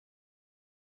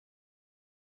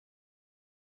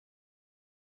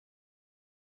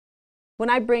when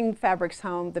I bring fabrics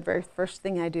home, the very first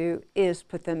thing I do is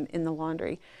put them in the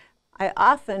laundry. I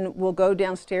often will go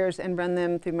downstairs and run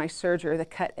them through my serger, the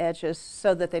cut edges,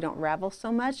 so that they don't ravel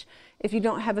so much. If you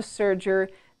don't have a serger,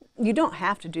 you don't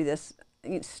have to do this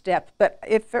step, but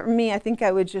if for me, I think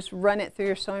I would just run it through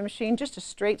your sewing machine, just a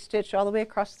straight stitch all the way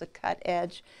across the cut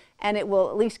edge, and it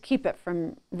will at least keep it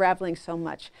from raveling so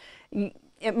much.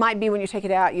 It might be when you take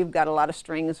it out, you've got a lot of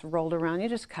strings rolled around, you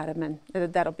just cut them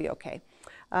and that'll be okay.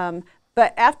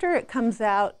 But after it comes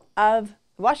out of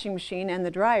the washing machine and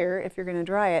the dryer, if you're going to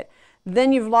dry it,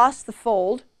 then you've lost the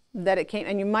fold that it came,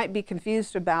 and you might be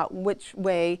confused about which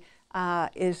way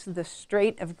is the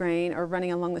straight of grain or running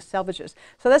along the selvages.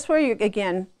 So that's where you're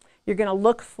going to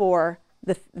look for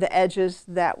the edges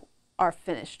that are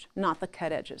finished, not the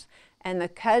cut edges. And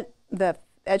the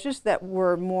edges that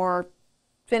were more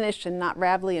finished and not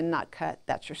ravelly and not cut,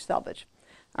 that's your selvage.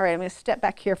 All right, I'm going to step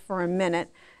back here for a minute,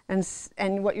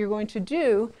 and what you're going to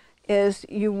do is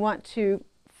you want to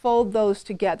fold those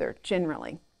together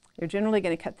generally. You're generally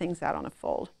going to cut things out on a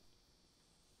fold.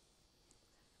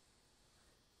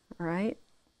 All right,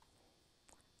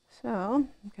 so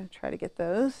I'm going to try to get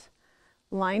those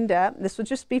lined up. This will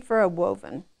just be for a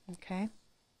woven, okay?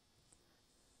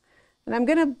 And I'm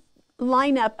going to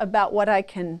line up about what I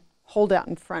can hold out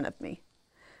in front of me.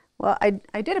 Well,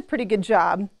 I did a pretty good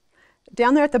job.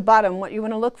 Down there at the bottom, what you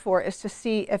want to look for is to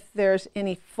see if there's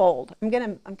any fold. I'm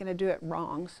going to do it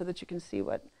wrong so that you can see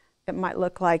what it might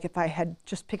look like if I had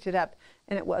just picked it up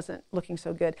and it wasn't looking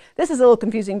so good. This is a little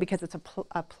confusing because it's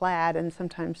a plaid, and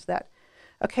sometimes that,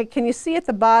 okay, can you see at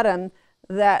the bottom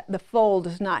that the fold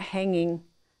is not hanging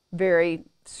very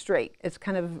straight? It's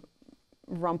kind of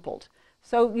rumpled.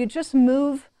 So you just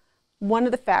move one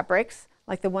of the fabrics,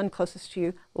 like the one closest to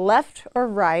you, left or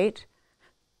right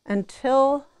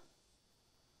until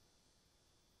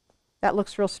that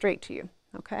looks real straight to you,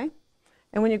 okay?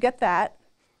 And when you get that,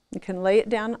 you can lay it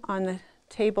down on the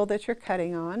table that you're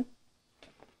cutting on.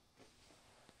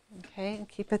 Okay, and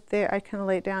keep it there. I can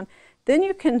lay it down. Then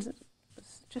you can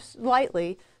just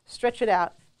lightly stretch it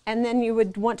out, and then you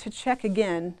would want to check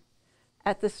again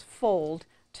at this fold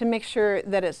to make sure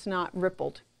that it's not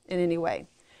rippled in any way.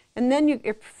 And then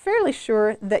you're fairly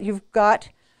sure that you've got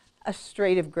a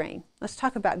straight of grain. Let's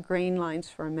talk about grain lines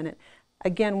for a minute.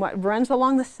 Again, what runs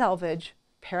along the selvage,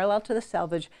 parallel to the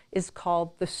selvage, is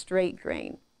called the straight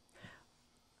grain.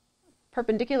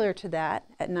 Perpendicular to that,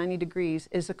 at 90 degrees,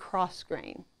 is a cross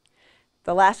grain.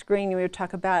 The last grain we would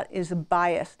talk about is a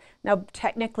bias. Now,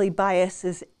 technically, bias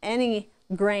is any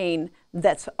grain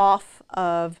that's off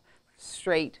of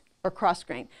straight or cross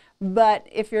grain. But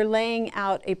if you're laying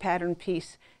out a pattern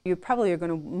piece, you probably are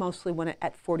going to mostly want it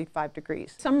at 45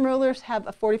 degrees. Some rulers have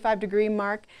a 45-degree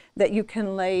mark that you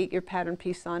can lay your pattern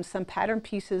piece on. Some pattern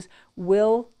pieces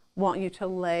will want you to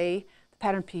lay the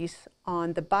pattern piece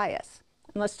on the bias.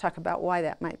 And let's talk about why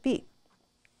that might be.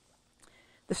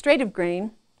 The straight of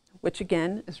grain, which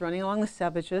again is running along the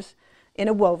selvages in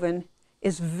a woven,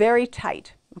 is very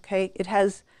tight, okay? It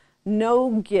has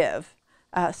no give,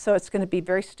 so it's going to be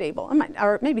very stable,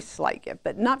 or maybe slight give,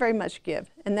 but not very much give.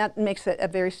 And that makes it a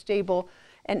very stable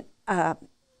and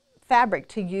fabric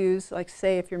to use, like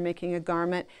say if you're making a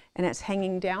garment and it's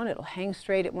hanging down, it'll hang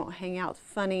straight, it won't hang out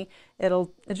funny, it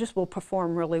just will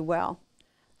perform really well.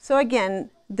 So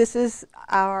again, this is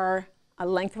our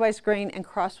lengthwise grain and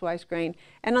crosswise grain.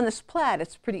 And on this plaid,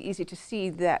 it's pretty easy to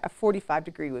see that a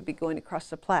 45-degree would be going across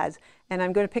the plaids. And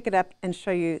I'm going to pick it up and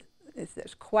show you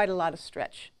there's quite a lot of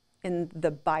stretch in the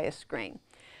bias grain.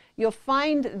 You'll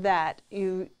find that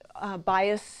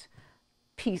bias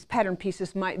pattern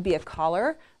pieces might be a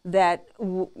collar that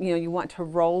you want to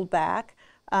roll back.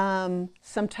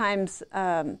 Sometimes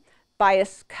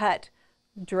bias cut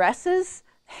dresses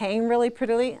hang really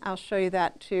prettily. I'll show you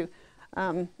that too.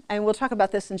 And we'll talk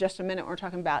about this in just a minute. We're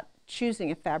talking about choosing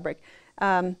a fabric.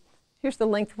 Here's the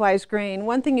lengthwise grain.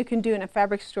 One thing you can do in a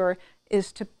fabric store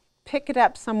is to pick it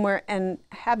up somewhere and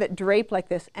have it drape like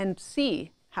this and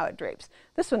see how it drapes.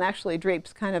 This one actually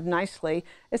drapes kind of nicely.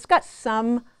 It's got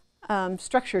some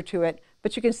structure to it,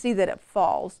 but you can see that it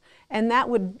falls. And that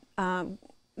would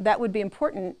be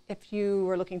important if you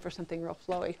were looking for something real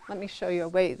flowy. Let me show you a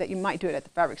way that you might do it at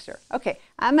the fabric store. Okay,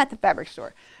 I'm at the fabric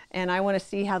store and I want to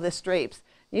see how this drapes.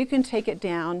 You can take it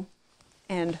down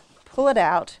and pull it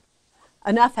out,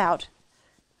 enough out,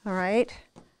 all right?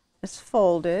 It's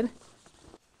folded.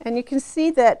 And you can see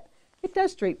that it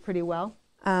does drape pretty well,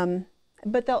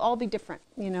 but they'll all be different.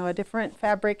 You know, a different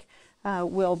fabric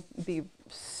will be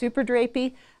super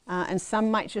drapey, and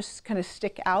some might just kind of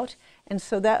stick out. And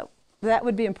so that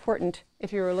would be important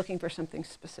if you were looking for something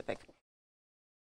specific.